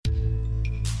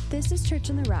This is Church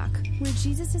on the Rock, where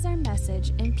Jesus is our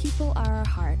message and people are our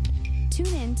heart. Tune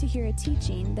in to hear a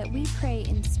teaching that we pray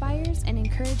inspires and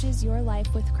encourages your life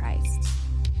with Christ.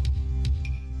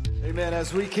 Amen.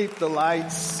 As we keep the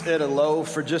lights at a low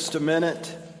for just a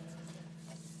minute,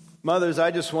 mothers,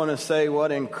 I just want to say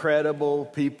what incredible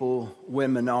people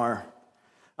women are.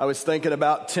 I was thinking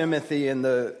about Timothy in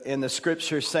the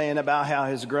scripture saying about how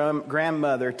his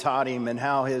grandmother taught him and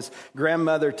how his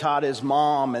grandmother taught his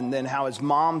mom and then how his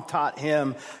mom taught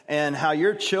him and how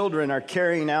your children are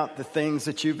carrying out the things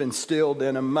that you've instilled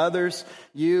in them. Mothers,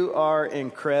 you are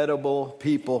incredible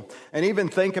people. And even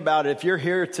think about it, if you're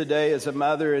here today as a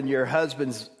mother and your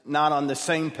husband's not on the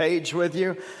same page with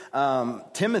you,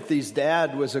 Timothy's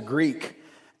dad was a Greek.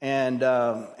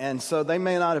 And so they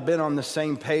may not have been on the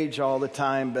same page all the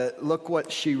time, but look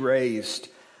what she raised.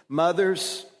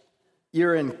 Mothers,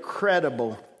 you're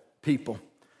incredible people.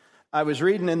 I was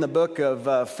reading in the book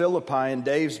of Philippi, and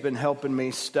Dave's been helping me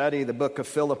study the book of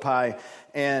Philippi.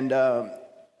 And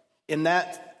in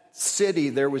that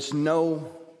city, there was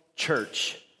no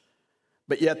church,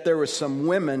 but yet there was some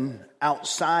women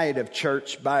outside of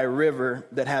church by a river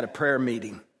that had a prayer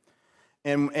meeting.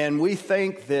 And we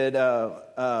think that,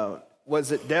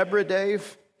 was it Deborah,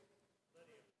 Dave?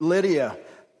 Lydia.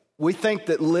 We think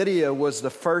that Lydia was the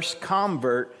first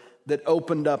convert that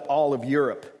opened up all of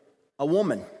Europe, a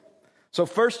woman. So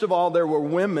first of all, there were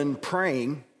women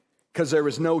praying because there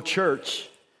was no church.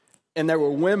 And there were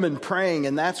women praying,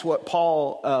 and that's what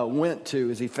Paul went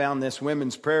to as he found this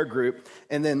women's prayer group.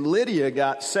 And then Lydia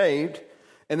got saved.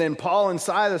 And then Paul and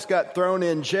Silas got thrown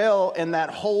in jail, and that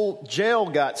whole jail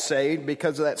got saved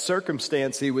because of that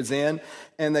circumstance he was in.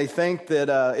 And they think that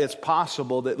it's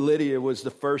possible that Lydia was the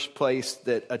first place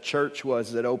that a church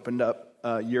was that opened up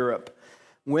Europe.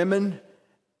 Women,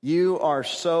 you are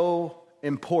so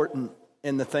important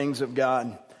in the things of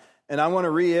God. And I want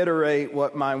to reiterate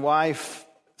what my wife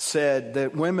said,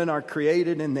 that women are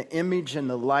created in the image and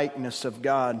the likeness of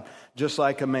God, just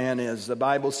like a man is. The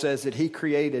Bible says that he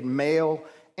created male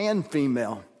and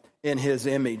female in his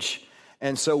image.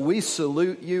 And so we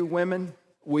salute you, women.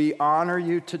 We honor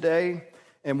you today,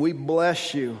 and we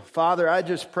bless you. Father, I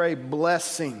just pray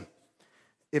blessing.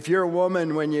 If you're a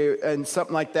woman and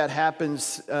something like that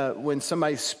happens, when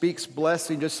somebody speaks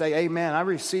blessing, just say, amen, I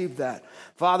receive that.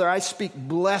 Father, I speak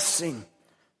blessing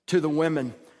to the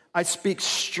women. I speak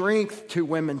strength to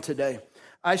women today.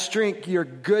 I speak your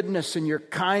goodness and your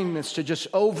kindness to just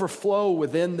overflow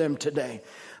within them today.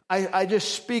 I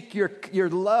just speak your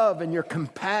love and your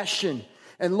compassion.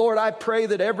 And Lord, I pray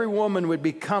that every woman would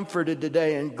be comforted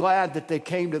today and glad that they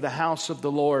came to the house of the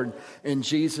Lord in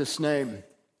Jesus' name.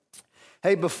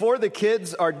 Hey, before the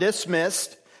kids are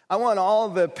dismissed, I want all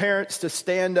the parents to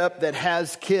stand up that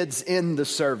has kids in the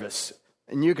service.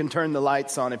 And you can turn the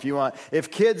lights on if you want.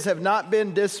 If kids have not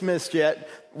been dismissed yet,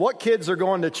 what kids are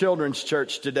going to children's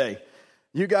church today?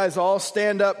 You guys all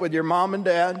stand up with your mom and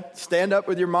dad. Stand up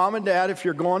with your mom and dad if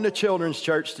you're going to children's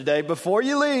church today. Before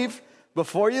you leave,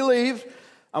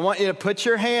 I want you to put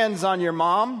your hands on your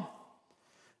mom.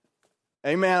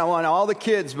 Amen. I want all the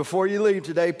kids, before you leave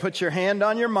today, put your hand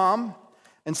on your mom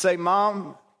and say,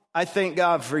 Mom, I thank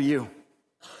God for you.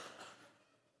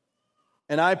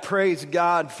 And I praise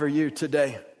God for you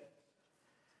today.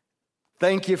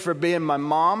 Thank you for being my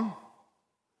mom,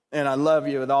 and I love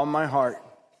you with all my heart.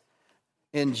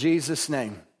 In Jesus'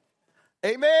 name.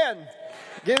 Amen.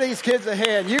 Give these kids a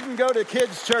hand. You can go to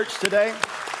kids' church today.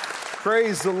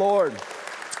 Praise the Lord.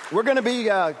 We're going to be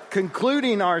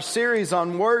concluding our series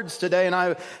on words today, and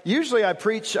I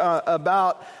preach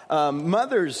about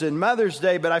mothers and Mother's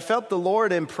Day, but I felt the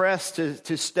Lord impressed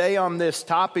to stay on this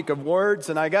topic of words,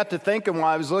 and I got to thinking while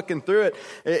I was looking through it,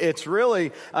 it's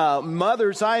really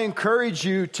mothers. I encourage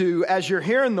you to, as you're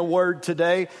hearing the word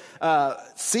today,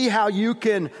 see how you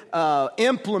can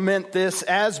implement this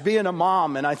as being a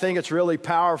mom, and I think it's really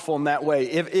powerful in that way.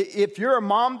 If you're a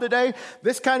mom today,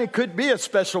 this kind of could be a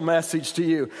special message to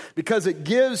you because it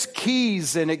gives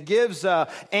keys and it gives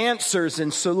answers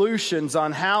and solutions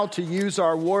on how to use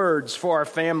our words for our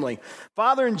family.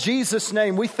 Father, in Jesus'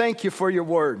 name, we thank you for your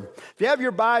word. If you have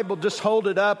your Bible, just hold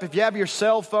it up. If you have your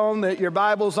cell phone, that your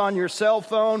Bible's on your cell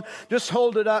phone, just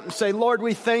hold it up and say, Lord,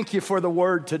 we thank you for the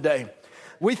word today.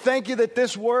 We thank you that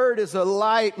this word is a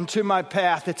light into my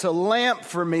path. It's a lamp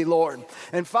for me, Lord.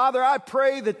 And Father, I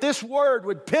pray that this word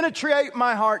would penetrate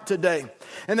my heart today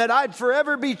and that I'd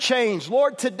forever be changed.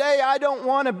 Lord, today I don't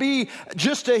want to be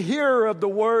just a hearer of the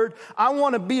word. I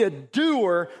want to be a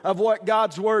doer of what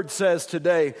God's word says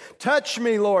today. Touch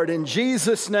me, Lord, in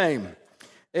Jesus' name.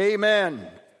 Amen.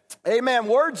 Amen.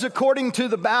 Words according to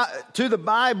the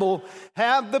Bible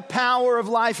have the power of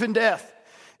life and death.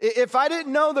 If I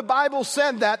didn't know the Bible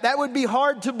said that, that would be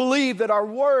hard to believe that our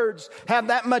words have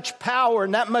that much power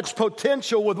and that much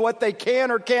potential with what they can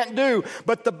or can't do.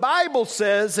 But the Bible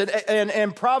says,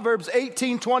 in Proverbs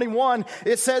 18:21,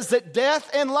 it says that death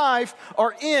and life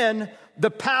are in the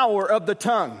power of the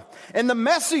tongue. And the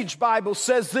Message Bible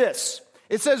says this.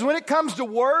 It says when it comes to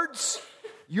words,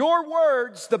 your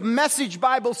words, the Message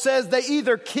Bible says they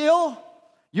either kill.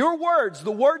 Your words,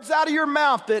 the words out of your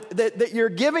mouth that you're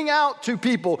giving out to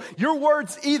people, your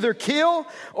words either kill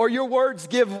or your words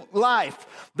give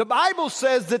life. The Bible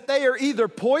says that they are either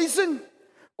poison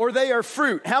or they are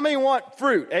fruit. How many want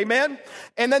fruit? Amen?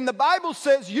 And then the Bible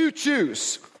says you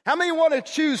choose. How many want to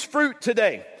choose fruit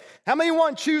today? How many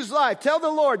want to choose life? Tell the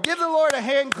Lord, give the Lord a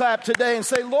hand clap today and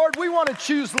say, Lord, we want to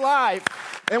choose life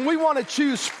and we want to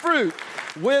choose fruit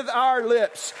with our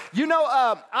lips. You know,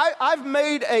 I've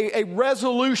made a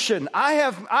resolution. I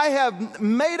have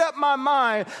made up my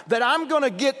mind that I'm going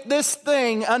to get this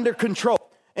thing under control.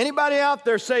 Anybody out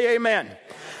there say amen?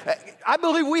 I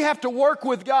believe we have to work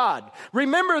with God.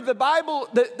 Remember the Bible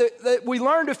that we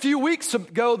learned a few weeks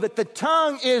ago that the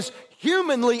tongue is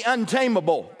humanly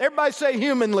untamable. Everybody say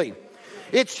humanly.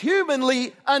 It's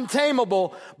humanly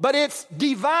untamable, but it's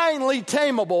divinely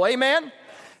tameable. Amen?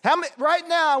 Right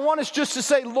now, I want us just to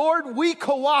say, Lord, we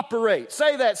cooperate.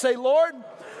 Say that. Say, Lord,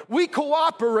 we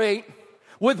cooperate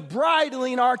with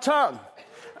bridling our tongue.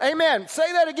 Amen.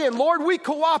 Say that again. Lord, we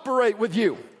cooperate with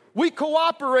you. We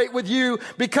cooperate with you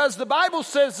because the Bible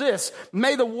says this,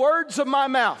 may the words of my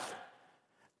mouth,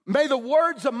 may the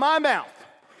words of my mouth,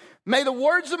 may the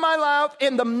words of my mouth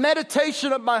and the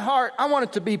meditation of my heart, I want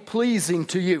it to be pleasing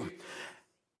to you.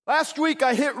 Last week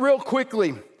I hit real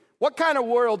quickly, what kind of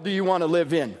world do you want to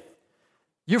live in?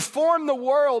 You form the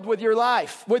world with your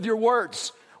life, with your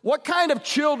words. What kind of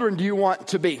children do you want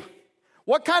to be?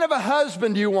 What kind of a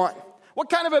husband do you want? What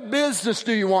kind of a business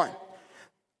do you want?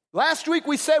 Last week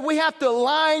we said we have to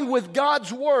align with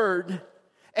God's word.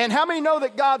 And how many know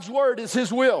that God's word is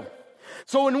his will?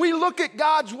 So when we look at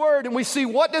God's word and we see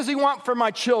what does he want for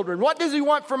my children? What does he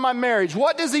want for my marriage?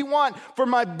 What does he want for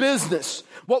my business?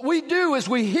 What we do is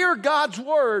we hear God's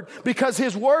word because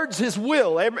his word's his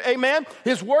will. Amen?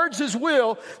 His word's his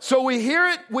will. So we hear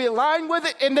it, we align with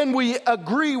it, and then we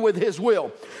agree with his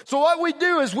will. So what we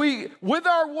do is with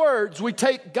our words, we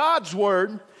take God's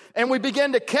word and we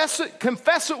begin to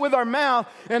confess it with our mouth.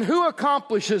 And who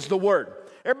accomplishes the word?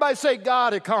 Everybody say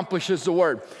God accomplishes the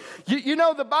word. You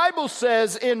know, the Bible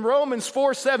says in Romans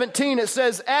 4:17, it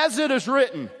says, as it is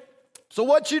written. So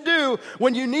what you do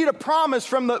when you need a promise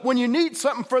when you need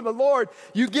something from the Lord,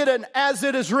 you get an as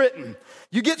it is written.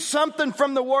 You get something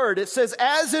from the word. It says,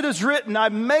 as it is written,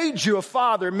 I've made you a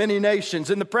father of many nations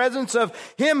in the presence of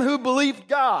him who believed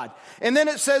God. And then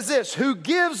it says this, who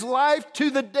gives life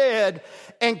to the dead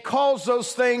and calls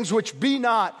those things which be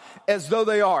not as though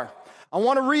they are. I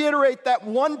want to reiterate that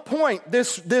one point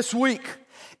this week.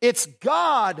 It's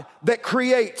God that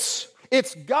creates.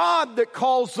 It's God that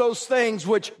calls those things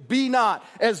which be not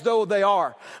as though they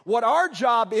are. What our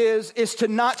job is to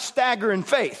not stagger in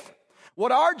faith.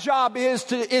 What our job is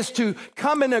to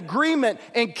come in agreement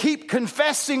and keep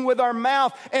confessing with our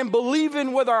mouth and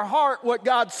believing with our heart what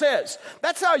God says.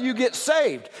 That's how you get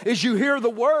saved, is you hear the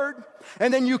word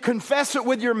and then you confess it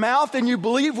with your mouth and you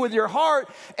believe with your heart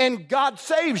and God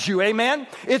saves you. Amen.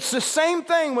 It's the same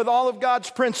thing with all of God's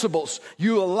principles.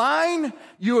 You align,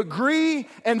 you agree,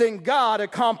 and then God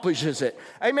accomplishes it.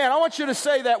 Amen. I want you to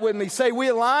say that with me. Say, we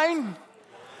align,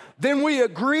 then we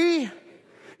agree.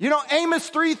 You know, Amos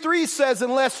 3:3 says,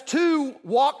 unless two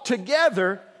walk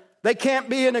together, they can't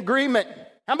be in agreement.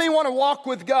 How many want to walk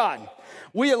with God?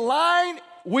 We align,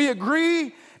 we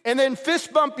agree, and then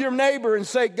fist bump your neighbor and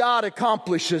say, God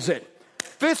accomplishes it.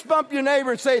 Fist bump your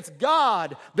neighbor and say, it's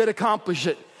God that accomplishes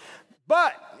it.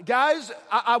 But, guys,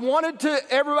 I wanted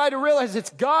everybody to realize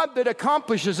it's God that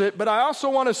accomplishes it, but I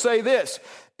also want to say this.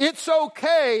 It's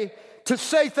okay to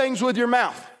say things with your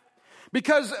mouth.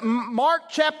 Because Mark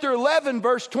chapter 11,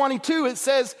 verse 22, it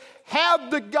says, have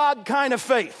the God kind of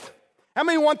faith. How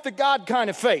many want the God kind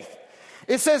of faith?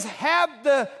 It says, have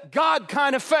the God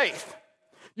kind of faith.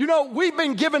 You know, we've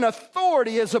been given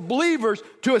authority as believers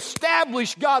to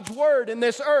establish God's word in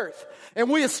this earth. And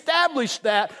we establish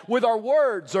that with our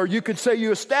words, or you could say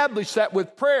you establish that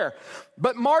with prayer.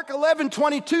 But Mark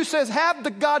 11:22 says, have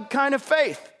the God kind of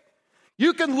faith.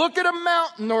 You can look at a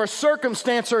mountain or a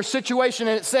circumstance or a situation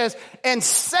and it says, and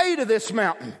say to this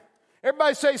mountain.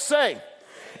 Everybody say.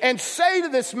 And say to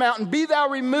this mountain, be thou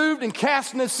removed and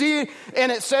cast in the sea.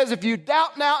 And it says, if you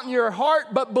doubt not in your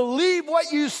heart, but believe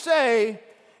what you say,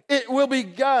 it will be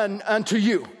done unto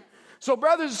you. So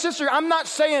brothers and sisters, I'm not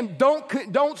saying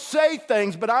don't say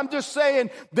things, but I'm just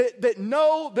saying that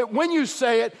know that when you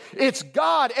say it, it's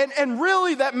God. And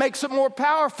really that makes it more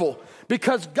powerful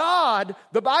because God,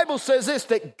 the Bible says this,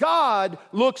 that God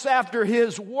looks after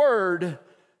his word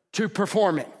to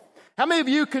perform it. How many of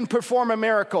you can perform a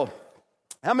miracle?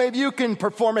 How many of you can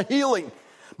perform a healing?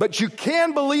 But you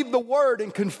can believe the word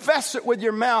and confess it with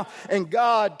your mouth, and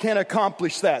God can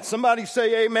accomplish that. Somebody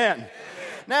say amen. Amen.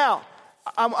 Now,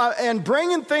 and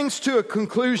bringing things to a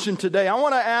conclusion today, I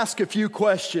want to ask a few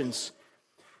questions.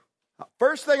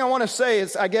 First thing I want to say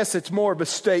is, I guess it's more of a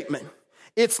statement.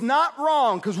 It's not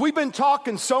wrong, because we've been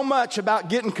talking so much about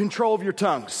getting control of your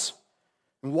tongues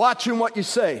and watching what you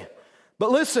say. But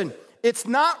listen, it's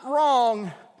not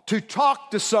wrong to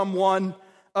talk to someone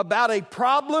about a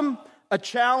problem, a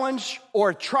challenge,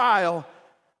 or a trial,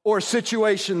 or a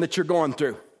situation that you're going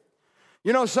through.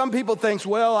 You know, some people think,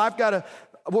 well,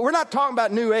 we're not talking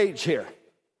about New Age here.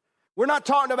 We're not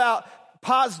talking about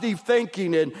positive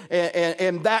thinking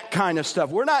and that kind of stuff.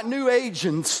 We're not New Age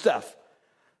and stuff.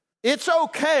 It's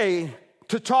okay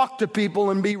to talk to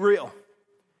people and be real.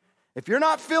 If you're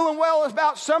not feeling well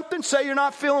about something, say you're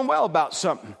not feeling well about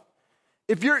something.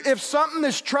 If something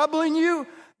is troubling you,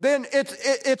 then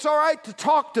it's all right to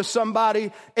talk to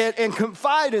somebody and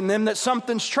confide in them that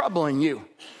something's troubling you.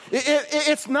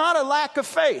 It's not a lack of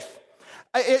faith.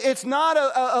 It's not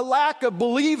a lack of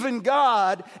believing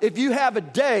God if you have a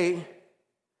day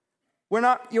when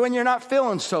you're not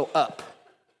feeling so up,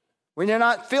 when you're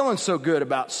not feeling so good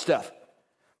about stuff.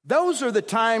 Those are the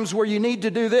times where you need to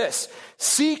do this.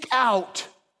 Seek out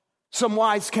some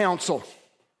wise counsel.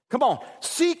 Come on,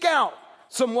 seek out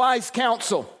some wise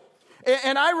counsel.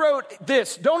 And I wrote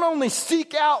this: don't only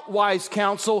seek out wise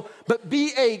counsel, but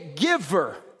be a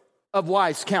giver of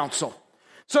wise counsel.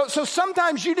 So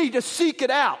sometimes you need to seek it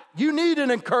out. You need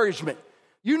an encouragement.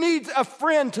 You need a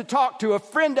friend to talk to, a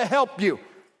friend to help you.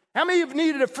 How many of you have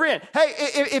needed a friend? Hey,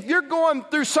 if you're going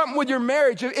through something with your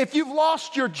marriage, if you've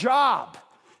lost your job,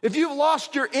 if you've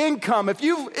lost your income,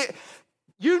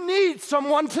 you need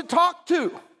someone to talk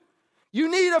to.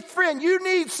 You need a friend. You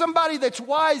need somebody that's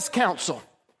wise counsel.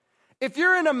 If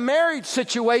you're in a marriage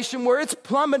situation where it's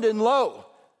plummeting low,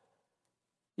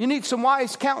 you need some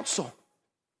wise counsel.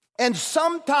 And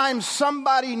sometimes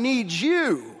somebody needs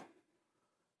you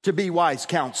to be wise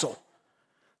counsel.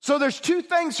 So there's two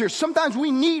things here. Sometimes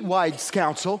we need wise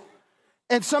counsel,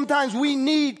 and sometimes we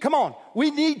need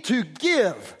to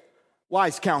give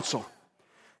wise counsel.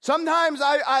 Sometimes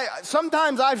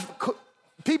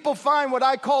people find what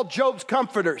I call Job's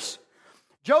comforters.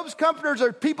 Job's comforters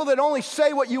are people that only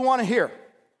say what you want to hear.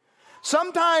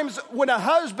 Sometimes when a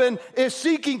husband is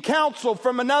seeking counsel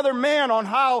from another man on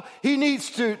how he needs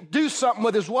to do something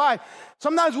with his wife,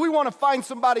 sometimes we want to find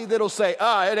somebody that'll say,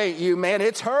 it ain't you, man,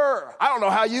 it's her. I don't know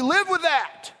how you live with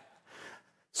that.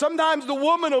 Sometimes the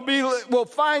woman will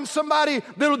find somebody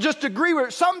that'll just agree with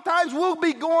her. Sometimes we'll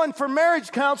be going for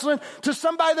marriage counseling to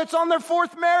somebody that's on their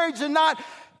fourth marriage and not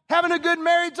having a good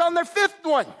marriage on their fifth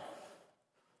one.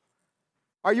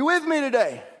 Are you with me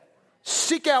today?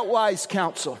 Seek out wise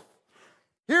counsel.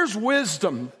 Here's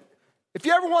wisdom. If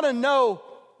you ever want to know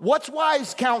what's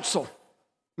wise counsel,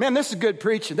 man, this is good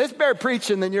preaching. This is better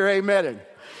preaching than your amening.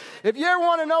 If you ever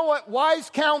want to know what wise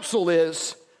counsel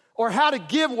is or how to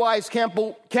give wise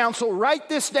counsel, write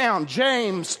this down,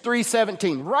 James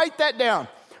 3:17. Write that down.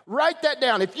 Write that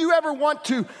down. If you ever want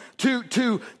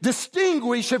to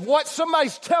distinguish if what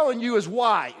somebody's telling you is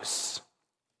wise,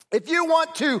 if you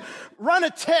want to run a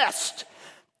test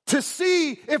to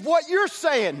see if what you're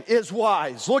saying is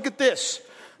wise, look at this.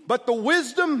 But the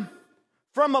wisdom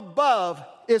from above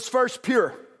is first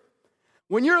pure.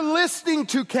 When you're listening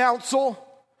to counsel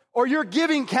or you're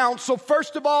giving counsel,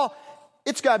 first of all,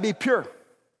 it's got to be pure.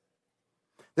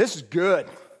 This is good.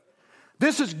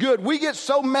 This is good. We get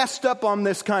so messed up on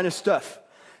this kind of stuff.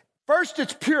 First,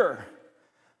 it's pure.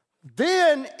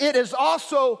 Then it is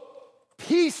also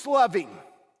peace-loving.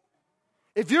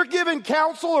 If you're giving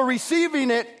counsel or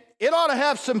receiving it, it ought to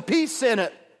have some peace in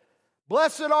it.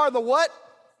 Blessed are the what?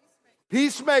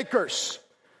 Peacemakers.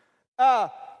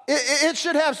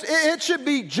 It should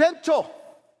be gentle.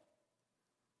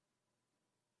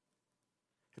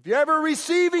 If you're ever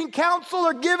receiving counsel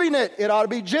or giving it, it ought to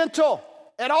be gentle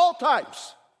at all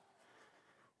times.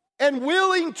 And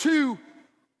willing to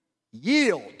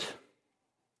yield.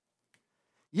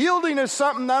 Yielding is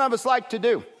something none of us like to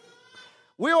do.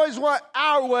 We always want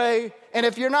our way, and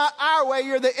if you're not our way,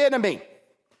 you're the enemy.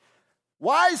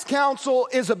 Wise counsel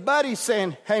is a buddy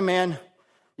saying, hey man,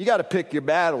 you got to pick your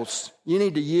battles. You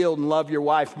need to yield and love your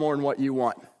wife more than what you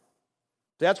want.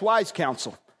 That's wise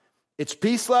counsel. It's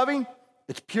peace-loving,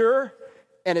 it's pure,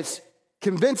 and it's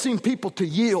convincing people to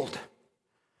yield.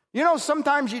 You know,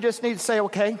 sometimes you just need to say,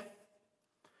 okay.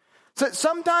 So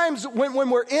sometimes when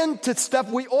we're into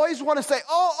stuff, we always want to say,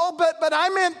 but I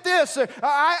meant this, or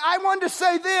I wanted to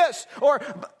say this, or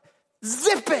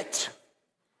zip it.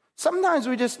 Sometimes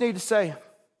we just need to say,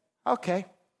 okay.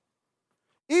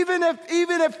 Even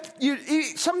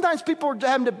if sometimes people are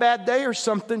having a bad day or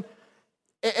something,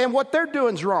 and what they're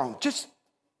doing is wrong. Just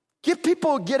give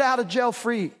people a get out of jail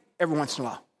free every once in a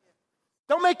while.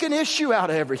 Don't make an issue out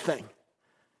of everything.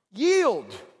 Yield.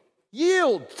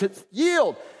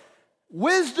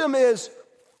 Wisdom is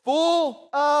full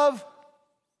of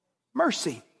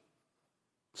mercy.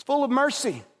 It's full of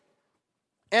mercy.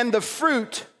 And the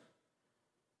fruit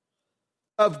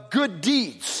of good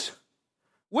deeds.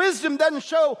 Wisdom doesn't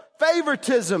show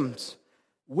favoritisms.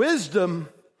 Wisdom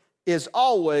is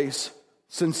always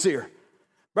sincere.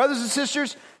 Brothers and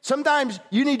sisters, sometimes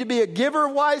you need to be a giver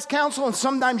of wise counsel, and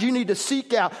sometimes you need to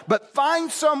seek out. But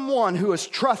find someone who is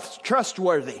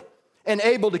trustworthy and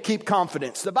able to keep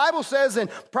confidence. The Bible says in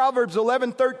Proverbs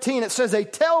 11:13, it says, a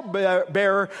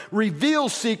talebearer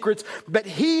reveals secrets, but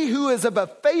he who is of a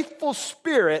faithful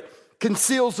spirit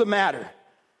conceals the matter.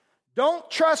 Don't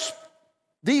trust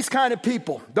these kind of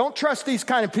people. Don't trust these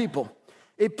kind of people.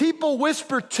 If people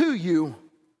whisper to you,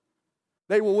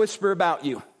 they will whisper about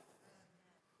you.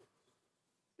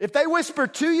 If they whisper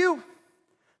to you,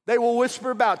 they will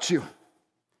whisper about you.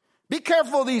 Be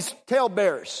careful of these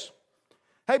talebearers.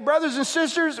 Hey, brothers and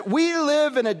sisters, we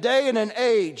live in a day and an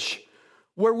age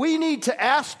where we need to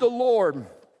ask the Lord.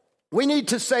 We need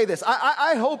to say this.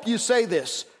 I hope you say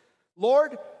this.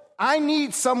 Lord, I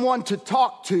need someone to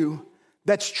talk to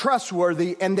that's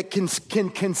trustworthy and that can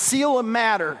conceal a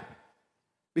matter,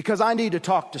 because I need to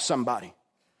talk to somebody.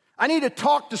 I need to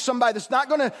talk to somebody that's not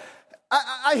going to...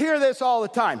 I hear this all the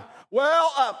time.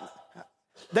 Well,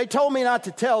 they told me not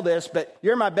to tell this, but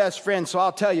you're my best friend, so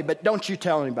I'll tell you, but don't you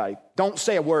tell anybody. Don't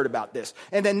say a word about this.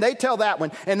 And then they tell that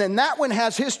one, and then that one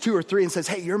has his 2 or 3 and says,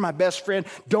 hey, you're my best friend.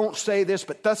 Don't say this,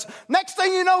 but that's... Next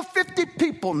thing you know, 50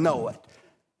 people know it.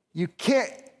 You can't...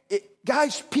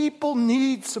 Guys, people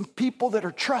need some people that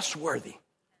are trustworthy.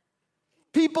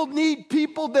 People need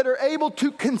people that are able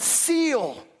to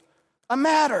conceal a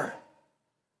matter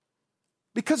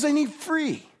because they need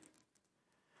free.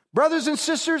 Brothers and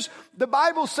sisters, the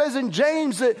Bible says in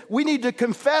James that we need to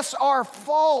confess our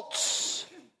faults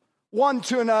one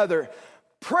to another.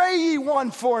 Pray ye one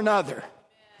for another,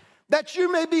 that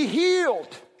you may be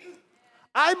healed.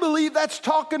 I believe that's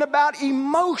talking about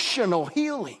emotional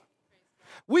healing.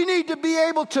 We need to be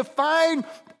able to find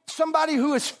somebody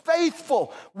who is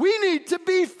faithful. We need to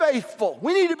be faithful.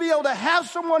 We need to be able to have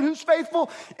someone who's faithful,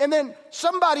 and then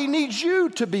somebody needs you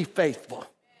to be faithful.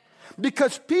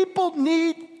 Because people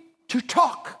need to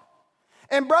talk.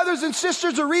 And brothers and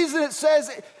sisters, the reason it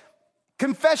says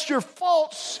confess your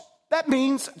faults, that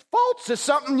means faults is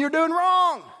something you're doing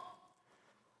wrong.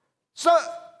 So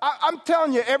I'm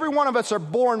telling you, every one of us are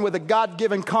born with a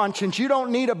God-given conscience. You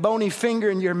don't need a bony finger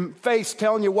in your face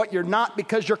telling you what you're not,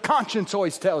 because your conscience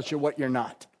always tells you what you're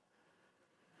not.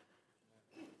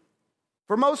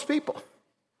 For most people,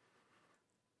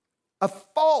 a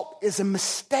fault is a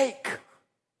mistake.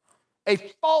 A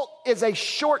fault is a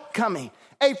shortcoming.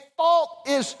 A fault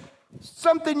is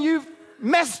something you've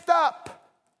messed up.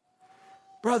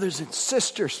 Brothers and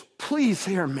sisters, please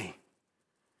hear me.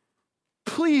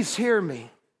 Please hear me.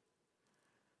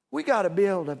 We got to be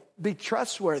able to be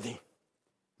trustworthy,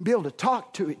 be able to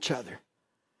talk to each other,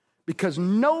 because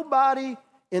nobody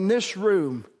in this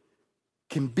room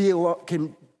can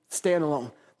stand alone.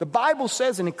 The Bible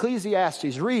says in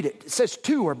Ecclesiastes, read it, it says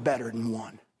 2 are better than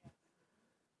 1.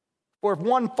 Or if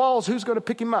one falls, who's going to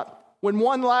pick him up? When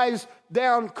one lies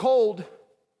down cold,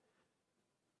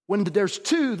 when there's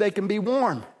 2, they can be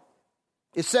warm.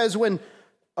 It says when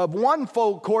a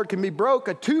 1-fold cord can be broke,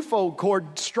 a 2-fold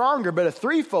cord stronger, but a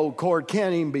 3-fold cord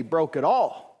can't even be broke at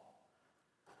all.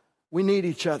 We need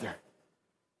each other.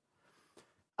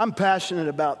 I'm passionate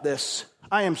about this.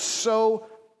 I am so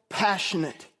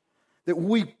passionate that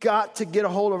we've got to get a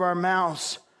hold of our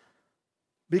mouths,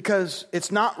 because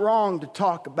it's not wrong to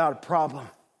talk about a problem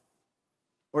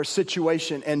or a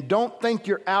situation. And don't think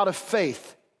you're out of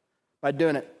faith by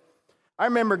doing it. I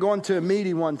remember going to a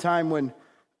meeting one time when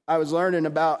I was learning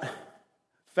about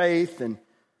faith and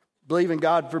believing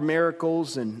God for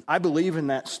miracles, and I believe in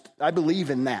that.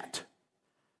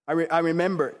 I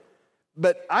remember it.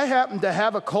 But I happened to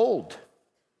have a cold.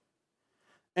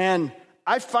 And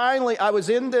I was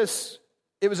in this,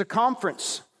 it was a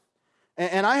conference,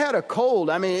 and I had a cold.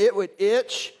 I mean, it would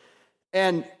itch,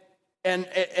 and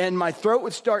my throat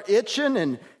would start itching,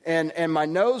 and and my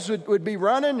nose would be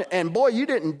running. And boy, you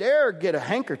didn't dare get a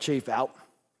handkerchief out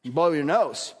and blow your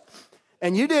nose.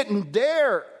 And you didn't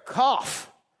dare cough.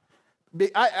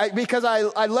 Because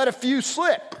I let a few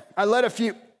slip. I let a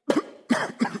few.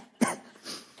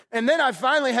 And then I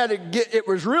finally had to it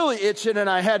was really itching and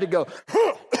I had to go.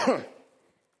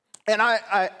 And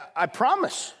I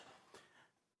promise,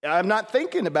 I'm not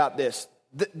thinking about this.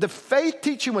 The faith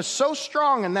teaching was so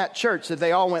strong in that church that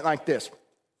they all went like this.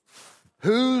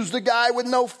 Who's the guy with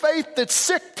no faith that's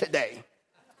sick today?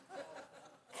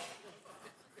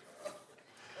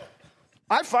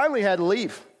 I finally had to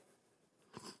leave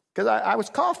because I was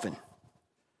coughing.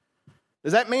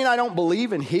 Does that mean I don't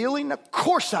believe in healing? Of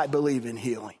course I believe in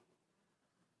healing.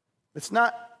 It's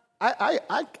not, I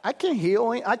can't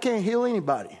heal. I can't heal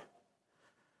anybody.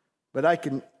 But I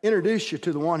can introduce you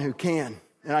to the one who can.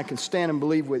 And I can stand and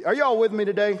believe with you. Are y'all with me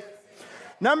today?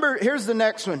 Here's the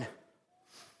next one.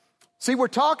 See, we're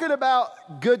talking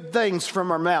about good things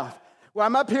from our mouth. Well,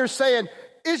 I'm up here saying,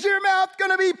 is your mouth going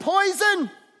to be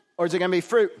poison? Or is it going to be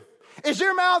fruit? Is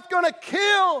your mouth going to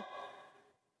kill?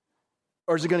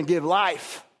 Or is it going to give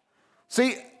life?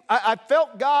 See, I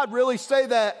felt God really say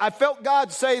that. I felt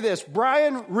God say this.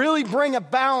 Brian, really bring a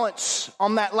balance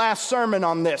on that last sermon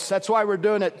on this. That's why we're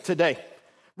doing it today.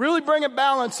 Really bring a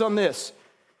balance on this.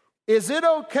 Is it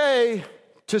okay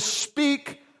to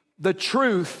speak the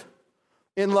truth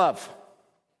in love?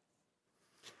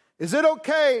 Is it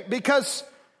okay? Because,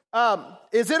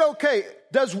 is it okay?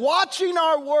 Does watching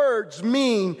our words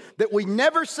mean that we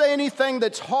never say anything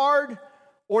that's hard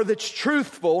or that's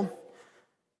truthful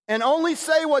and only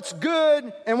say what's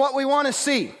good and what we want to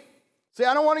see? See,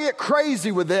 I don't want to get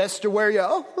crazy with this to where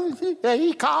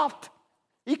he coughed.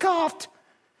 He coughed.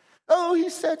 Oh, he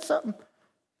said something.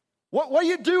 What do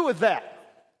you do with that?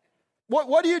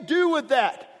 What do you do with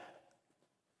that?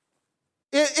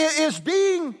 Is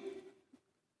being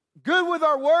good with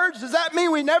our words, does that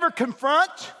mean we never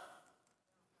confront?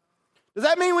 Does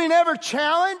that mean we never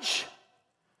challenge?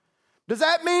 Does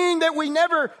that mean that we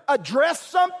never address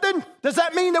something? Does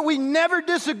that mean that we never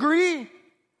disagree?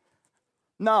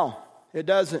 No, it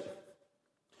doesn't.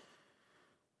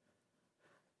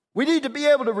 We need to be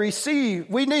able to receive.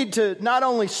 We need to not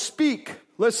only speak,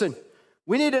 listen,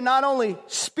 we need to not only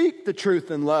speak the truth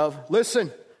in love,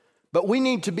 listen, but we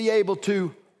need to be able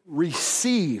to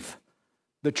receive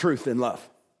the truth in love.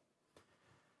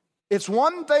 It's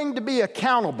one thing to be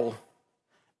accountable,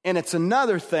 and it's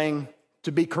another thing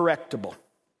to be correctable.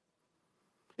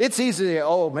 It's easy to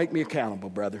say, make me accountable,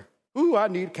 brother. Ooh, I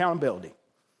need accountability.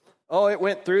 Oh, it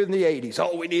went through in the 80s.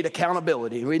 Oh, we need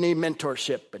accountability. We need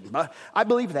mentorship. And I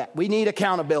believe that. We need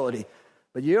accountability.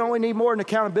 But you know what we need more than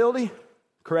accountability?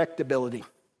 Correctability.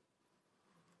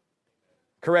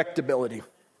 Correctability.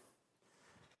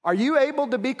 Are you able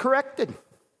to be corrected?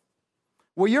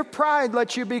 Will your pride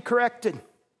let you be corrected?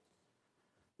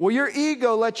 Will your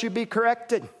ego let you be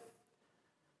corrected?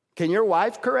 Can your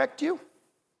wife correct you?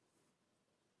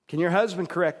 Can your husband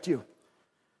correct you?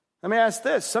 Let me ask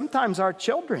this. Sometimes our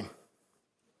children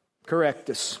correct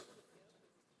us.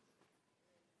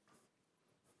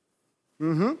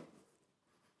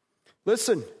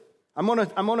 Listen, I'm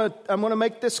gonna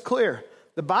make this clear.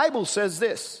 The Bible says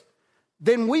this.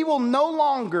 Then we will no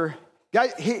longer.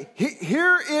 Guys,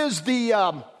 here's the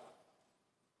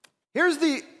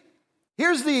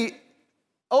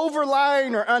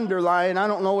overlying or underlying. I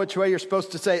don't know which way you're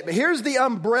supposed to say it, but here's the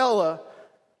umbrella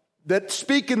that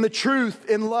speaking the truth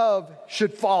in love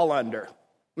should fall under.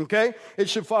 Okay? It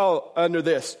should fall under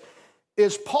this.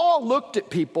 Is Paul looked at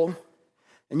people,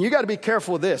 and you got to be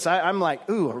careful with this. I'm like,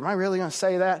 ooh, am I really going to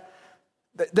say that?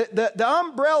 The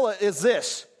umbrella is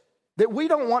this, that we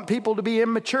don't want people to be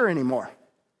immature anymore.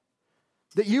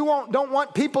 That you don't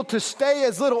want people to stay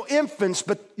as little infants,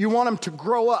 but you want them to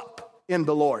grow up in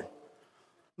the Lord.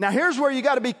 Now, here's where you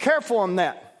got to be careful on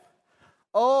that.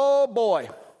 Oh, boy.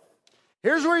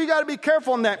 Here's where you got to be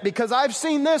careful on that, because I've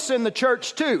seen this in the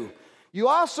church too. You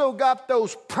also got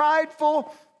those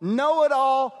prideful,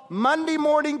 know-it-all Monday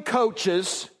morning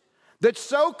coaches that's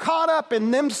so caught up in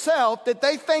themselves that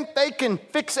they think they can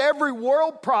fix every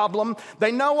world problem.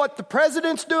 They know what the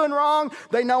president's doing wrong.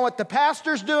 They know what the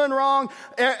pastor's doing wrong.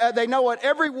 They know what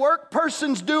every work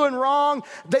person's doing wrong.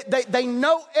 They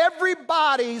know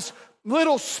everybody's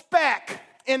little speck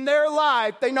in their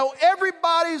life. They know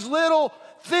everybody's little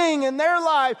thing in their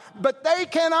life, but they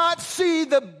cannot see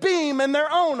the beam in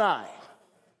their own eye.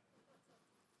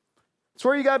 It's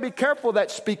where you got to be careful that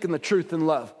speaking the truth in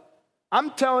love.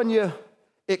 I'm telling you,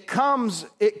 it comes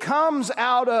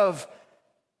out of,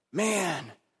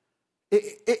 man,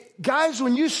 guys,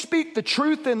 when you speak the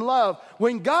truth in love,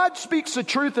 when God speaks the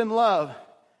truth in love,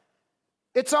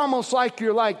 it's almost like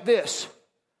you're like this.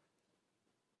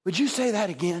 Would you say that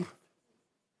again?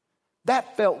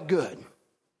 That felt good.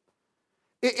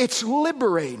 It's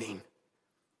liberating.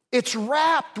 It's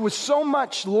wrapped with so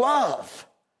much love.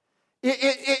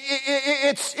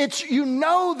 It's you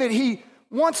know that he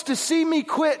wants to see me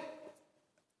quit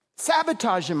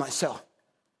sabotaging myself.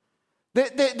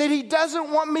 That he doesn't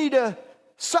want me to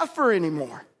suffer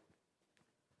anymore.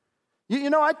 You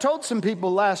know, I told some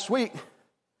people last week,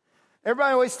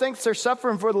 everybody always thinks they're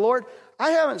suffering for the Lord.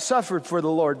 I haven't suffered for the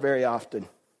Lord very often.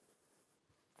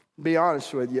 To be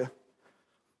honest with you.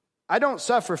 I don't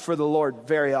suffer for the Lord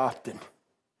very often.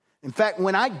 In fact,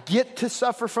 when I get to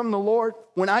suffer from the Lord,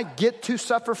 when I get to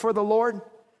suffer for the Lord,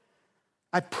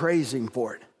 I praise him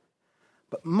for it.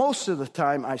 But most of the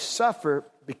time I suffer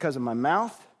because of my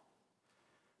mouth,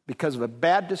 because of a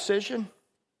bad decision,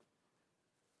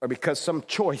 or because some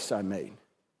choice I made.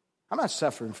 I'm not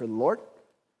suffering for the Lord.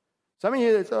 Some of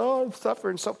you, I'm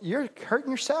suffering. So you're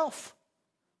hurting yourself.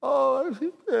 But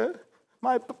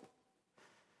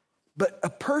a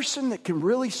person that can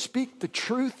really speak the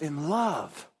truth in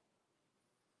love,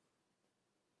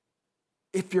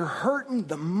 if you're hurting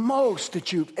the most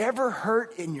that you've ever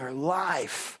hurt in your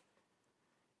life,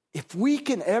 if we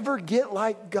can ever get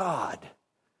like God,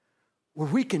 where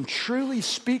we can truly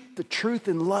speak the truth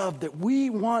in love, that we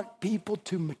want people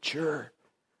to mature.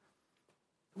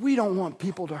 We don't want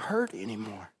people to hurt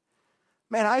anymore.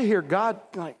 Man, I hear God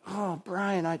like, oh,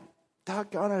 Brian, I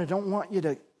don't want you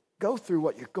to go through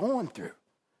what you're going through.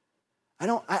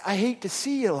 I hate to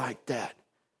see you like that.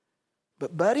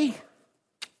 But buddy,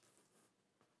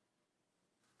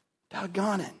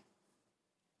 doggone it.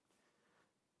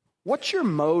 What's your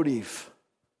motive?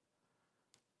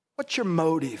 What's your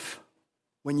motive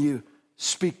when you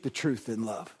speak the truth in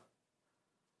love?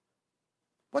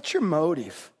 What's your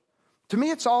motive? To me,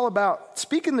 it's all about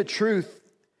speaking the truth.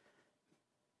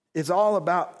 Is all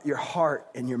about your heart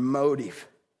and your motive.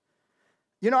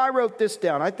 You know, I wrote this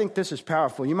down. I think this is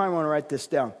powerful. You might want to write this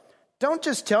down. Don't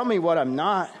just tell me what I'm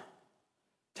not.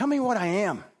 Tell me what I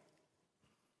am.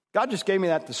 God just gave me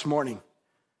that this morning.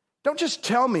 Don't just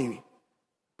tell me,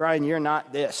 Brian, you're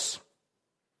not this.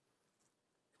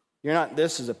 You're not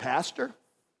this as a pastor.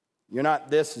 You're not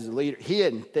this as a leader. He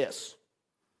isn't this.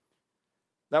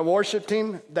 That worship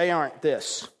team, they aren't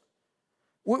this.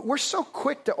 We're so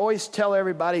quick to always tell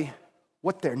everybody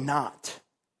what they're not.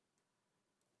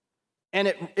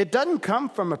 And it doesn't come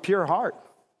from a pure heart.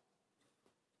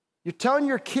 You're telling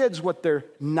your kids what they're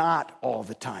not all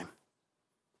the time.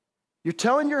 You're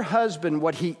telling your husband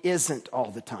what he isn't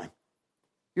all the time.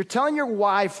 You're telling your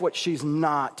wife what she's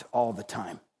not all the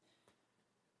time.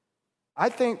 I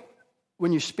think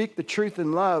when you speak the truth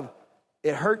in love,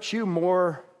 it hurts you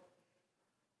more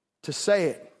to say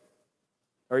it,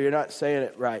 or you're not saying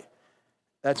it right.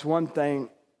 That's one thing.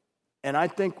 And I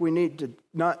think we need to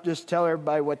not just tell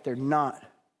everybody what they're not.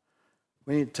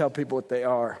 We need to tell people what they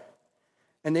are.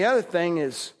 And the other thing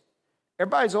is,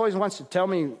 everybody always wants to tell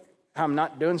me how I'm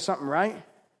not doing something right.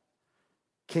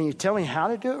 Can you tell me how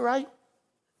to do it right?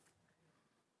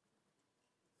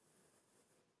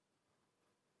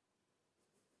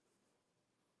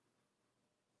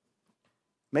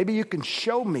 Maybe you can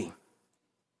show me.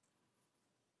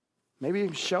 Maybe you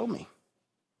can show me.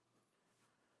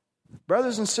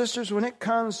 Brothers and sisters, when it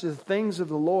comes to the things of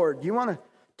the Lord, you want to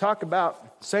talk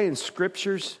about saying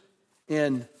scriptures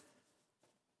you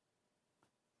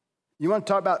want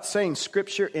to talk about saying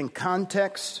scripture in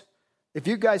context? If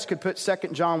you guys could put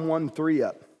 2 John 1:3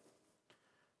 up.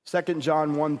 2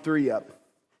 John 1:3 up.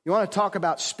 You want to talk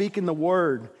about speaking the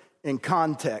word in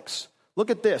context.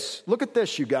 Look at this. Look at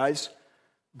this, you guys.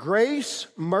 Grace,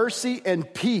 mercy,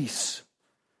 and peace.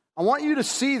 I want you to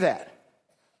see that.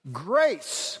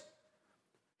 Grace.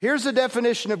 Here's the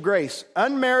definition of grace.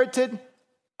 Unmerited,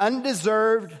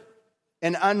 undeserved,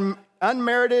 and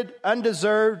unmerited,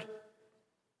 undeserved,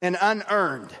 and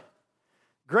unearned.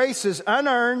 Grace is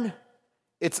unearned,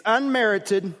 it's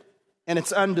unmerited, and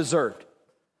it's undeserved.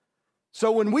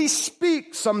 So when we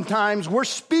speak, sometimes we're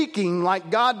speaking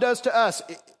like God does to us.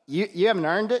 You haven't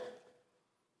earned it.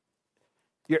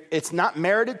 It's not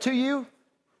merited to you,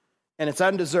 and it's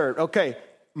undeserved. Okay,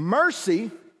 mercy.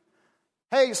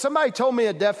 Hey, somebody told me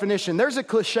a definition. There's a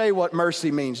cliche what mercy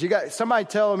means. You got somebody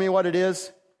telling me what it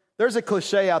is? There's a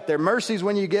cliche out there. Mercy is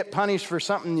when you get punished for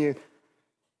something you... Not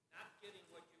getting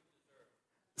what you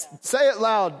deserve. Say it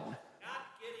loud. Not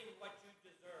getting what you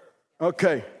deserve.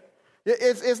 Okay.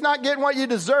 It's not getting what you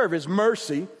deserve. It's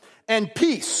mercy and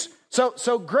peace.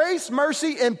 So grace,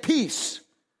 mercy, and peace,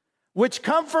 which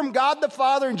come from God the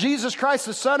Father and Jesus Christ,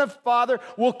 the Son of the Father,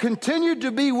 will continue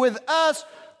to be with us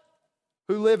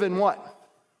who live in what?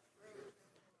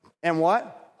 And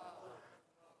what?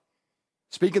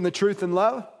 Speaking the truth in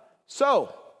love.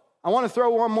 So, I want to throw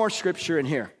one more scripture in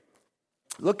here.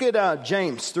 Look at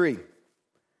James 3.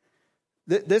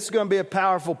 This is going to be a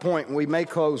powerful point, and we may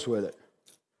close with it.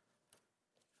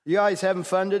 You guys having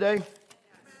fun today?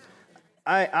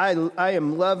 I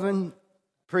am loving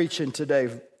preaching today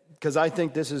because I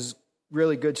think this is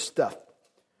really good stuff.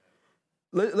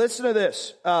 Listen to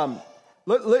this.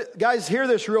 Guys, hear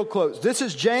this real close. This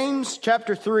is James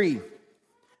chapter 3,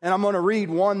 and I'm going to read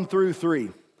 1 through 3.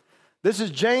 This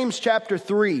is James chapter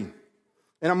 3,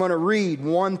 and I'm going to read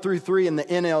 1 through 3 in the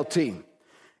NLT.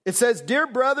 It says, "Dear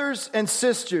brothers and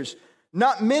sisters,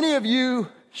 not many of you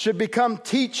should become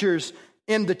teachers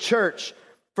in the church,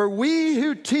 for we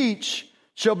who teach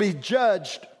shall be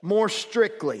judged more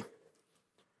strictly."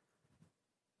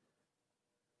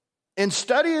 In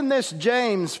studying this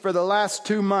James for the last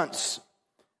 2 months,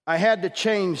 I had to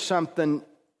change something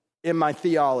in my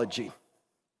theology.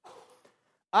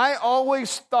 I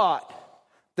always thought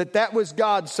that was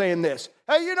God saying this.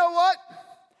 Hey, you know what?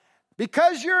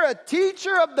 Because you're a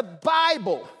teacher of the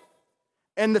Bible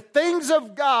and the things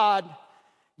of God,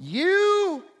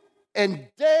 you and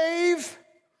Dave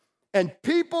and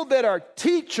people that are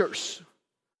teachers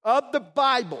of the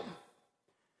Bible,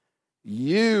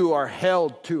 you are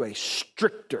held to a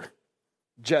stricter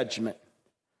judgment.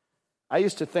 I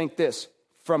used to think this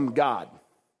from God.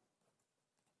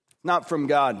 Not from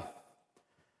God.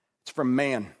 It's from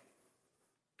man.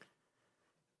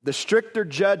 The stricter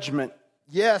judgment,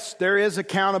 yes, there is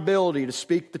accountability to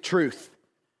speak the truth.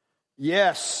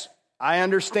 Yes, I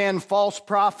understand false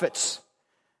prophets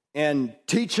and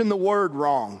teaching the word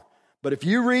wrong. But if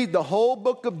you read the whole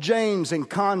book of James in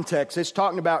context, it's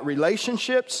talking about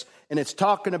relationships and it's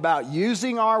talking about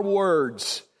using our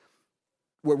words.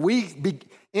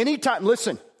 Anytime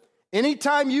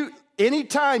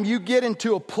you get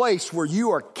into a place where you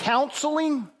are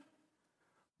counseling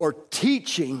or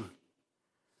teaching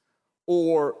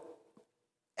or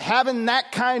having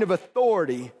that kind of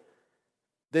authority,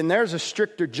 then there's a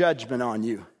stricter judgment on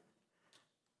you.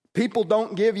 People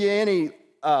don't give you any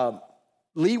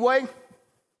leeway.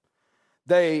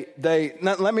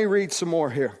 Let me read some more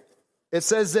here. It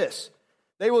says this.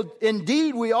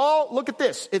 Look at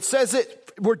this. It says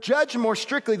we're judged more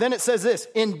strictly. Then it says this.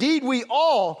 Indeed, we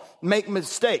all make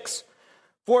mistakes.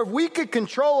 For if we could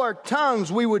control our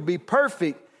tongues, we would be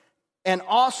perfect and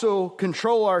also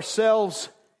control ourselves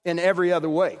in every other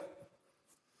way.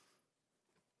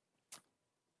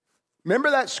 Remember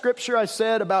that scripture I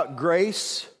said about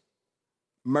grace,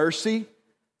 mercy,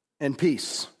 and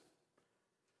peace?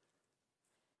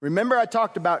 Remember I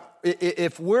talked about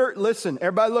listen,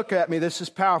 everybody look at me, this is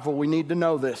powerful, we need to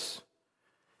know this.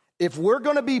 If we're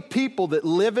going to be people that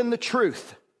live in the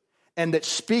truth and that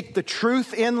speak the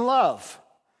truth in love,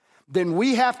 then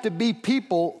we have to be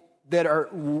people that are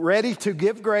ready to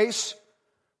give grace,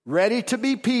 ready to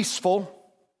be peaceful,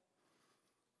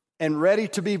 and ready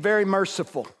to be very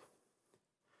merciful.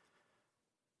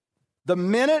 The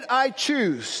minute I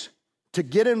choose to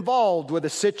get involved with a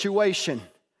situation,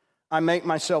 I make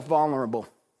myself vulnerable.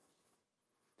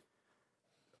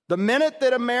 The minute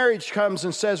that a marriage comes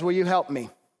and says, will you help me?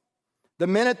 The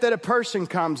minute that a person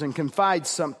comes and confides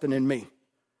something in me.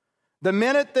 The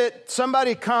minute that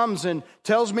somebody comes and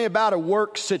tells me about a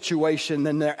work situation,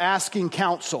 then they're asking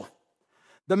counsel.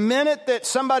 The minute that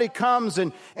somebody comes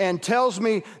and tells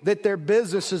me that their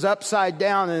business is upside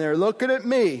down and they're looking at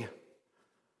me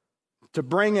to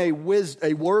bring a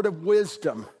word of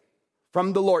wisdom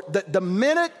from the Lord. The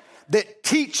minute that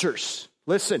teachers,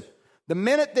 listen, the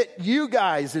minute that you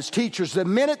guys as teachers, the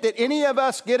minute that any of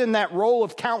us get in that role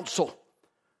of counsel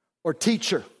or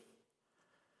teacher,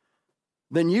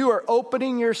 then you are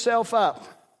opening yourself up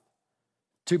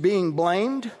to being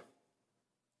blamed.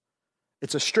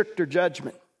 It's a stricter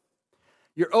judgment.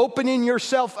 You're opening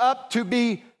yourself up to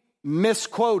be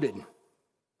misquoted.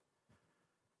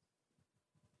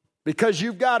 Because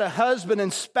you've got a husband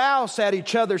and spouse at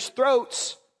each other's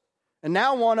throats, and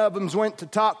now one of them's went to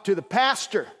talk to the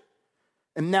pastor,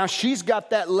 and now she's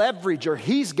got that leverage or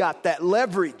he's got that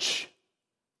leverage.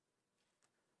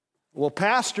 Well,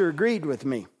 pastor agreed with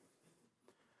me.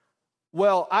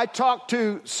 Well, I talked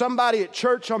to somebody at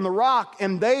Church on the Rock,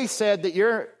 and they said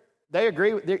that they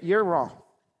agree with you're wrong.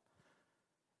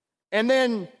 And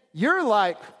then you're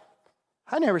like,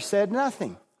 I never said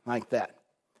nothing like that.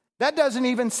 That doesn't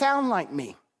even sound like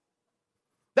me.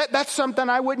 That's something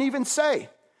I wouldn't even say.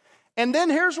 And then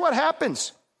here's what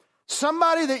happens.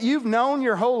 Somebody that you've known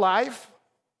your whole life,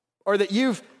 or that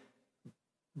you've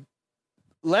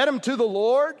led them to the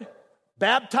Lord,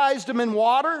 baptized them in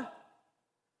water,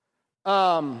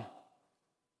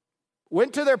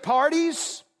 went to their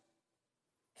parties,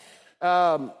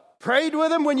 prayed with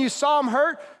them when you saw them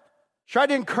hurt, tried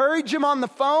to encourage them on the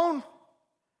phone.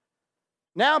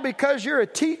 Now, because you're a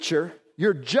teacher,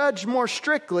 you're judged more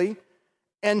strictly,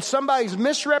 and somebody's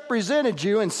misrepresented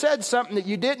you and said something that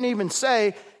you didn't even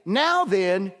say. Now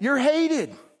then, you're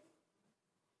hated.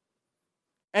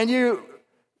 And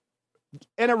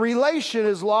a relation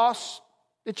is lost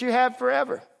that you have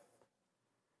forever.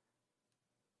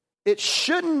 It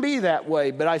shouldn't be that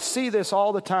way, but I see this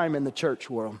all the time in the church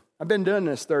world. I've been doing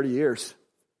this 30 years.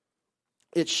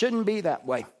 It shouldn't be that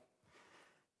way.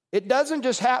 It doesn't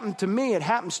just happen to me, it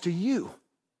happens to you.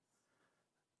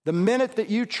 The minute that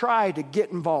you try to get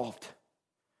involved.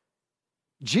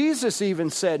 Jesus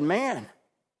even said,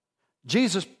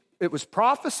 it was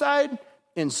prophesied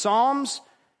in Psalms,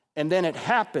 and then it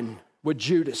happened with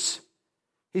Judas.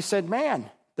 He said,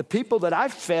 the people that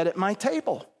I've fed at my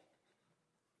table.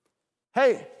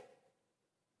 Hey,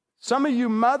 some of you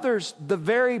mothers, the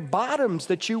very bottoms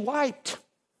that you wiped,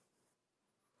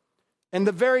 and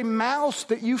the very mouths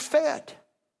that you fed,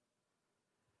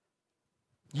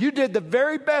 you did the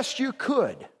very best you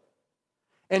could.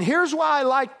 And here's why I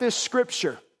like this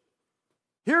scripture.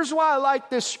 You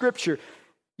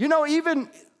know, even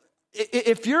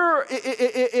if you're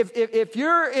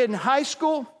in high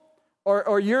school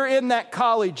or you're in that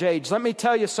college age, let me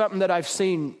tell you something that I've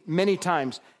seen many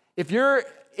times. If you're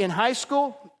in high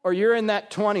school or you're in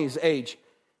that 20s age,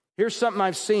 here's something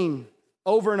I've seen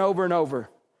over and over and over.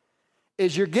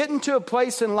 Is you're getting to a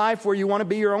place in life where you want to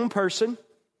be your own person,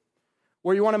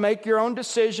 where you want to make your own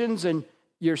decisions, and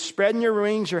you're spreading your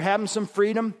wings, you're having some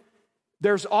freedom.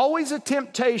 There's always a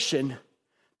temptation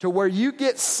to where you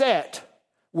get set,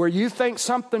 where you think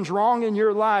something's wrong in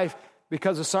your life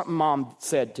because of something mom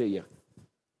said to you,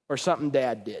 or something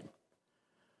dad did,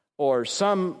 or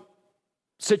some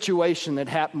situation that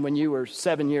happened when you were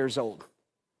 7 years old.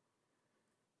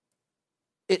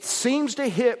 It seems to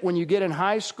hit when you get in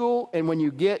high school and when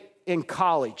you get in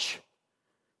college,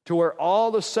 to where all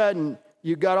of a sudden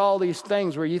you got all these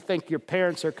things where you think your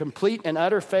parents are complete and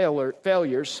utter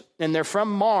failures, and they're from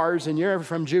Mars and you're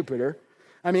from Jupiter.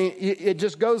 I mean, it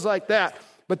just goes like that.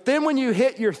 But then when you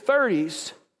hit your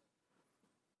 30s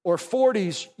or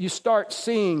 40s, you start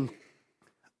seeing,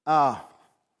 wasn't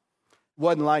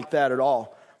like that at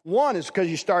all. One is because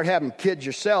you start having kids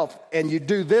yourself and you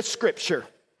do this scripture.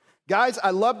 Guys,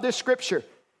 I love this scripture.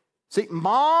 See,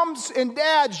 moms and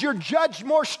dads, you're judged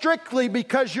more strictly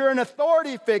because you're an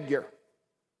authority figure.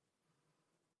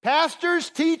 Pastors,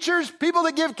 teachers, people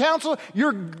that give counsel,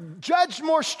 you're judged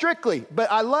more strictly.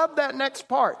 But I love that next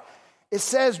part. It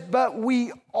says, but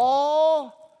we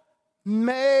all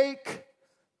make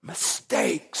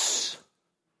mistakes.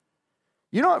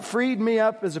 You know what freed me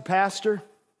up as a pastor?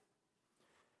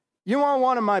 You want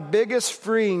one of my biggest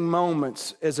freeing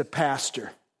moments as a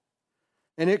pastor,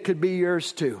 and it could be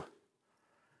yours too,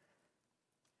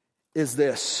 is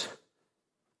this.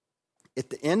 At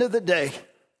the end of the day,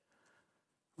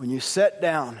 when you sit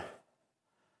down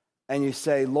and you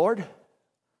say, Lord,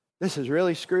 this is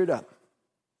really screwed up.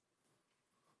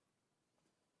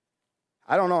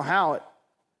 I don't know how it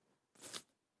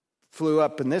flew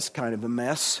up in this kind of a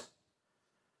mess.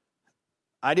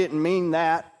 I didn't mean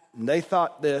that, and they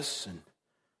thought this, and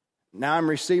now I'm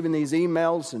receiving these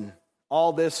emails and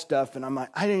all this stuff, and I'm like,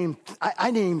 I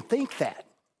didn't even think that.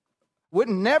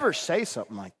 Wouldn't never say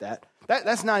something like that.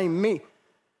 That's not even me.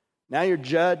 Now you're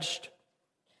judged.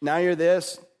 Now you're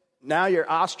this. Now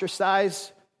you're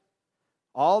ostracized.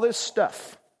 All this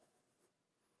stuff.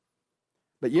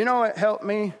 But you know what helped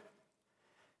me?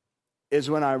 Is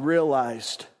when I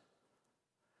realized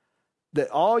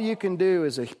that all you can do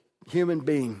as a human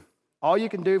being, all you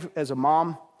can do as a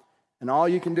mom, and all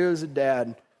you can do as a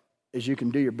dad, is you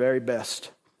can do your very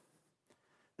best.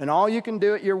 And all you can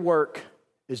do at your work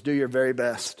is do your very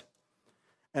best.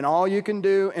 And all you can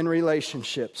do in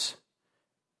relationships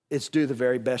is do the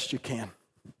very best you can.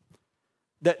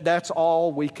 That's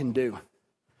all we can do.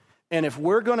 And if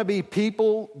we're going to be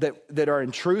people that are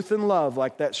in truth and love,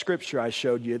 like that scripture I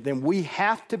showed you, then we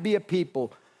have to be a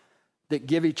people that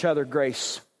give each other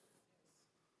grace,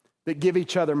 that give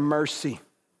each other mercy,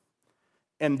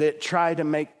 and that try to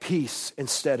make peace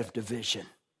instead of division.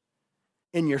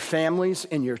 In your families,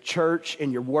 in your church,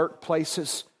 in your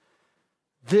workplaces,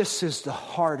 this is the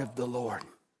heart of the Lord.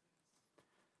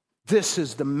 This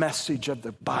is the message of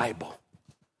the Bible.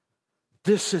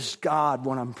 This is God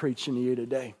when I'm preaching to you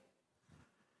today.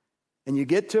 And you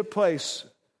get to a place,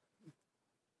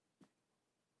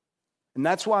 and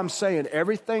that's why I'm saying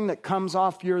everything that comes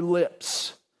off your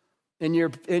lips, in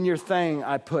your thing,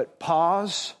 I put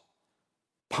pause,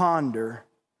 ponder,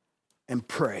 and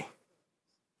pray.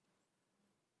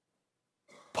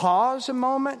 Pause a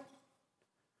moment.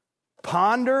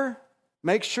 Ponder.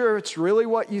 Make sure it's really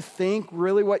what you think,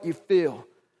 really what you feel.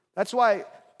 That's why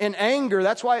in anger,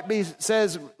 that's why it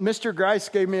says, Mr. Grice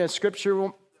gave me a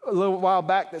scripture a little while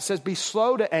back that says, be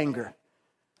slow to anger.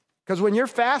 Because when you're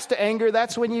fast to anger,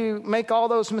 that's when you make all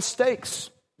those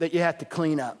mistakes that you have to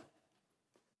clean up.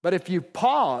 But if you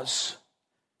pause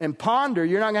and ponder,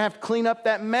 you're not going to have to clean up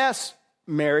that mess.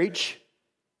 Marriage,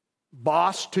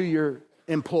 boss to your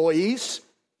employees,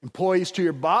 employees to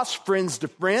your boss, friends to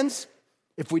friends.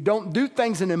 If we don't do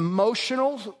things in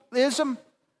emotionalism,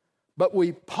 but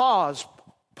we pause,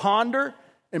 ponder,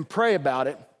 and pray about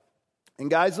it. And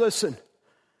guys, listen,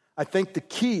 I think the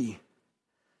key,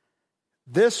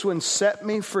 this one set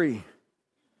me free.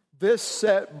 This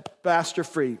set Pastor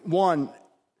free. One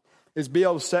is be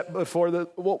able to set before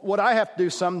what I have to do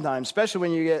sometimes, especially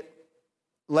when you get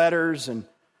letters and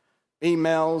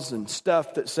emails and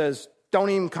stuff that says, don't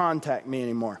even contact me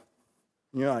anymore.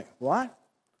 And you're like, what?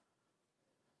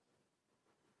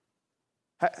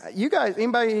 You guys,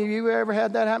 anybody, you ever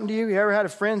had that happen to you? You ever had a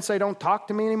friend say, don't talk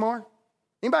to me anymore?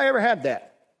 Anybody ever had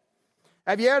that?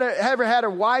 Have you ever had a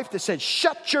wife that said,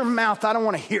 shut your mouth, I don't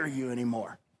want to hear you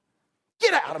anymore.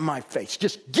 Get out of my face,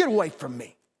 just get away from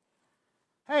me.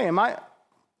 Hey, am I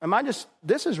just,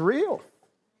 this is real.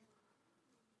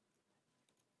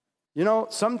 You know,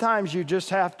 sometimes you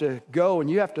just have to go and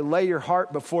you have to lay your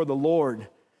heart before the Lord,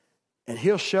 and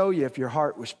He'll show you if your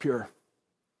heart was pure.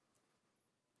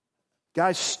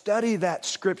 Guys, study that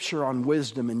scripture on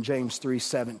wisdom in James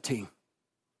 3:17.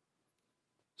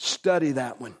 Study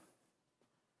that one.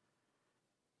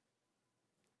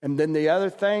 And then the other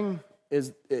thing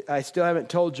is, I still haven't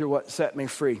told you what set me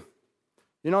free.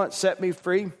 You know what set me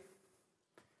free?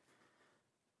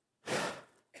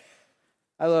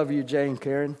 I love you, Jane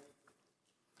Karen.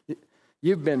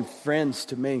 You've been friends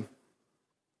to me.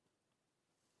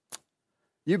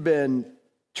 You've been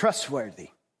trustworthy.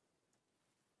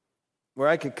 Where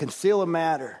I could conceal a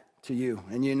matter to you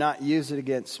and you not use it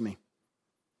against me.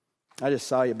 I just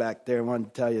saw you back there and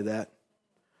wanted to tell you that.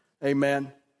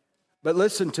 Amen. But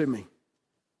listen to me.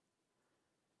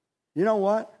 You know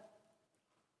what?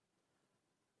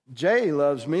 Jay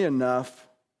loves me enough.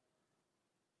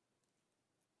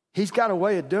 He's got a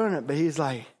way of doing it, but he's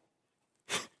like,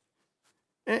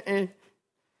 I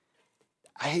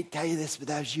hate to tell you this, but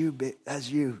that's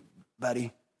you,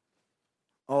 buddy.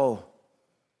 Oh,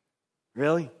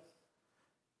 really?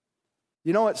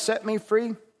 You know what set me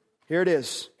free? Here it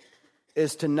is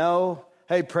to know,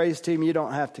 hey, praise team, you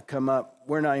don't have to come up.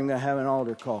 We're not even going to have an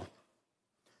altar call.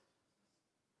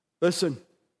 Listen,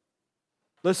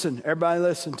 everybody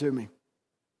listen to me.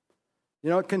 You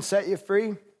know what can set you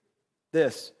free?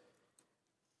 This.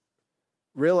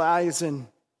 Realizing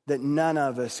that none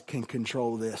of us can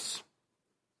control this.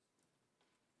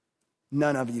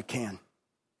 None of you can.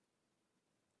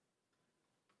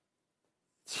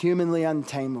 It's humanly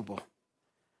untamable.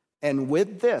 And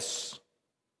with this,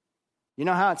 you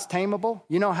know how it's tameable?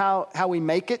 You know how we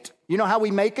make it? You know how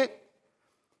we make it?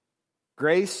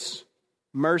 Grace,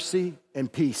 mercy,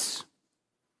 and peace.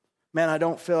 Man, I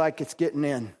don't feel like it's getting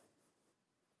in.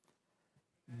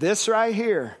 This right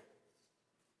here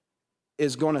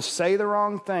is going to say the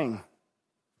wrong thing.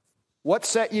 What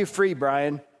set you free,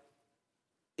 Brian,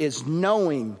 is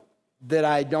knowing that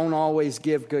I don't always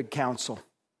give good counsel.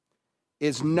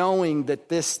 Is knowing that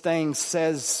this thing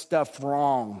says stuff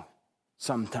wrong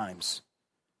sometimes.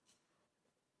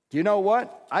 Do you know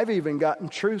what? I've even gotten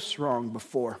truths wrong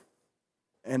before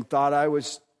and thought I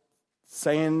was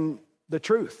saying the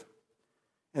truth.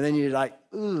 And then you're like,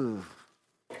 ooh,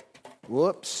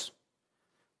 whoops.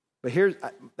 But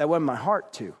that wasn't my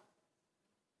heart to.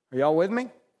 Are y'all with me?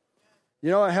 You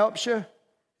know what helps you?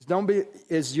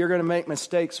 You're going to make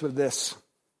mistakes with this.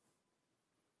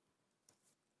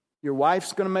 Your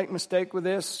wife's going to make a mistake with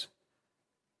this.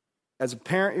 As a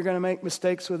parent, you're going to make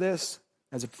mistakes with this.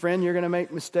 As a friend, you're going to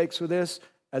make mistakes with this.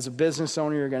 As a business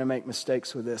owner, you're going to make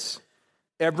mistakes with this.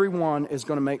 Everyone is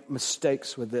going to make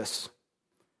mistakes with this.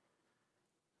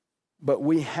 But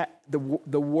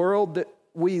the world that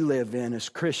we live in as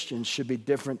Christians should be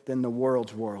different than the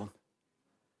world's world.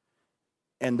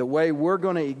 And the way we're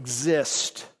going to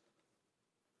exist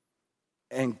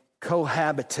and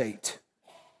cohabitate.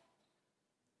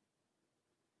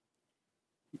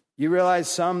 You realize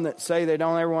some that say they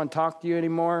don't ever want to talk to you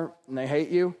anymore and they hate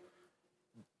you?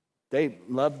 They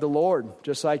love the Lord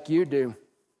just like you do.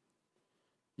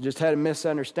 You just had a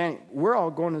misunderstanding. We're all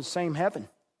going to the same heaven.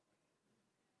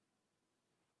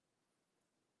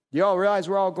 Do you all realize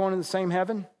we're all going to the same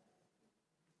heaven?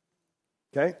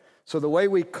 Okay? So the way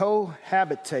we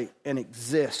cohabitate and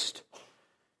exist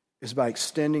is by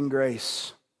extending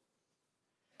grace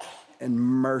and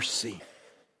mercy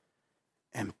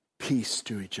and peace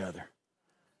to each other.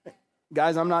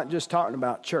 Guys, I'm not just talking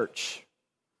about church.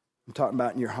 I'm talking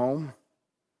about in your home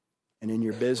and in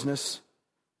your business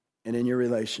and in your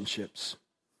relationships.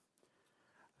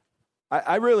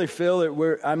 I really feel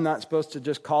that I'm not supposed to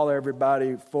just call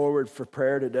everybody forward for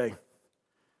prayer today.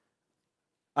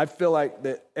 I feel like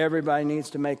that everybody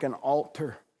needs to make an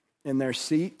altar in their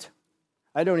seat.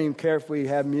 I don't even care if we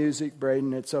have music,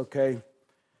 Braden, it's okay.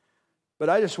 But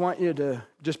I just want you to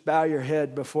just bow your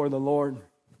head before the Lord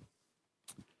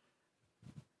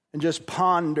and just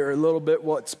ponder a little bit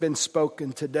what's been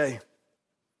spoken today.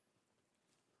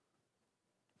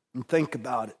 And think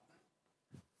about it.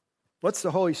 What's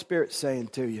the Holy Spirit saying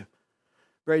to you?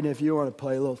 Braden, if you want to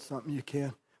play a little something, you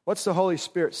can. What's the Holy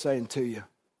Spirit saying to you?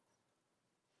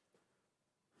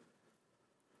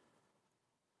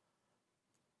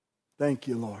 Thank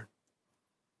you, Lord.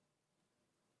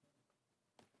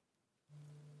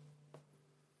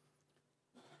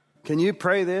 Can you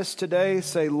pray this today?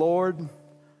 Say, Lord,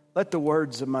 let the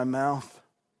words of my mouth,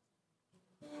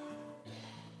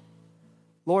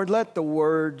 Lord, let the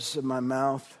words of my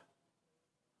mouth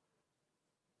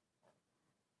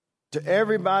to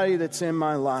everybody that's in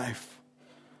my life,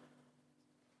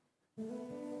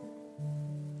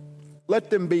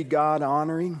 let them be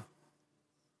God-honoring.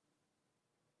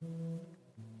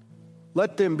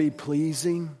 Let them be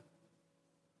pleasing.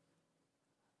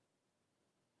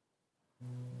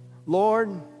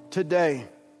 Lord, today,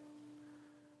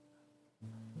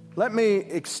 let me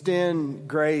extend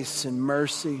grace and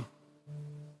mercy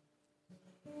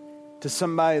to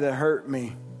somebody that hurt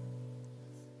me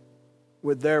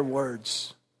with their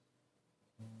words.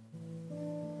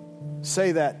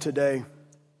 Say that today.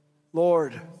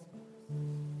 Lord,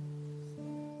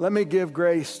 let me give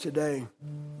grace today.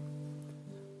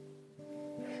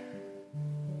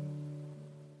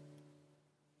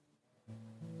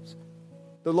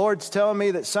 The Lord's telling me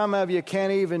that some of you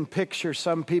can't even picture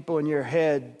some people in your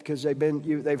head because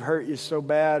they've hurt you so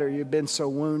bad or you've been so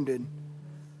wounded.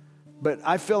 But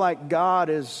I feel like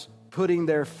God is putting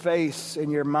their face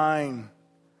in your mind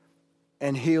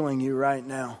and healing you right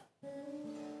now.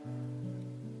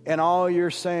 And all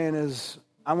you're saying is,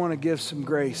 I want to give some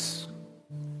grace.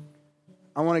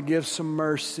 I want to give some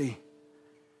mercy.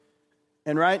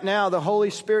 And right now, the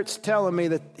Holy Spirit's telling me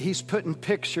that He's putting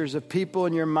pictures of people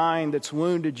in your mind that's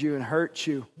wounded you and hurt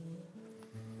you.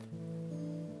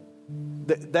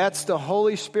 That's the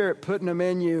Holy Spirit putting them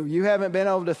in you. You haven't been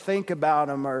able to think about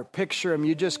them or picture them.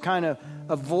 You just kind of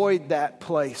avoid that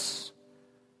place.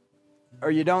 Or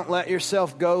you don't let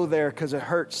yourself go there because it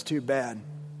hurts too bad.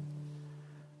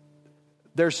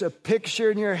 There's a picture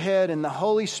in your head, and the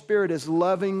Holy Spirit is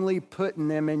lovingly putting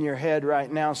them in your head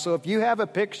right now. So if you have a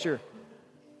picture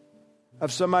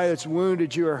of somebody that's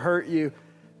wounded you or hurt you,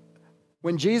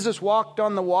 when Jesus walked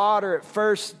on the water, at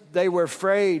first they were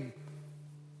afraid.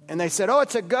 And they said, oh,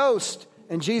 it's a ghost.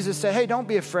 And Jesus said, hey, don't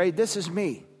be afraid. This is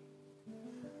me.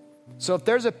 So if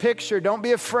there's a picture, don't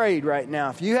be afraid right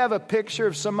now. If you have a picture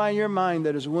of somebody in your mind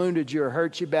that has wounded you or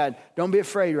hurt you bad, don't be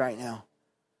afraid right now.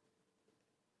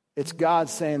 It's God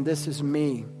saying, this is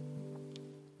me.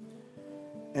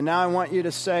 And now I want you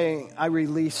to say, I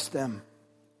release them.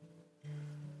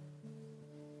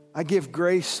 I give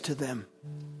grace to them.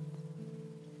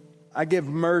 I give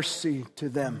mercy to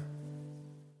them.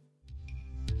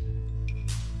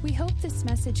 We hope this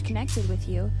message connected with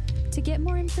you. To get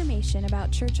more information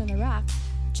about Church on the Rock,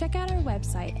 check out our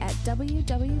website at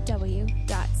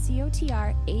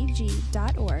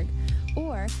www.cotrag.org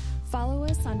or follow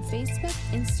us on Facebook,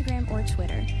 Instagram, or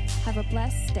Twitter. Have a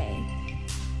blessed day.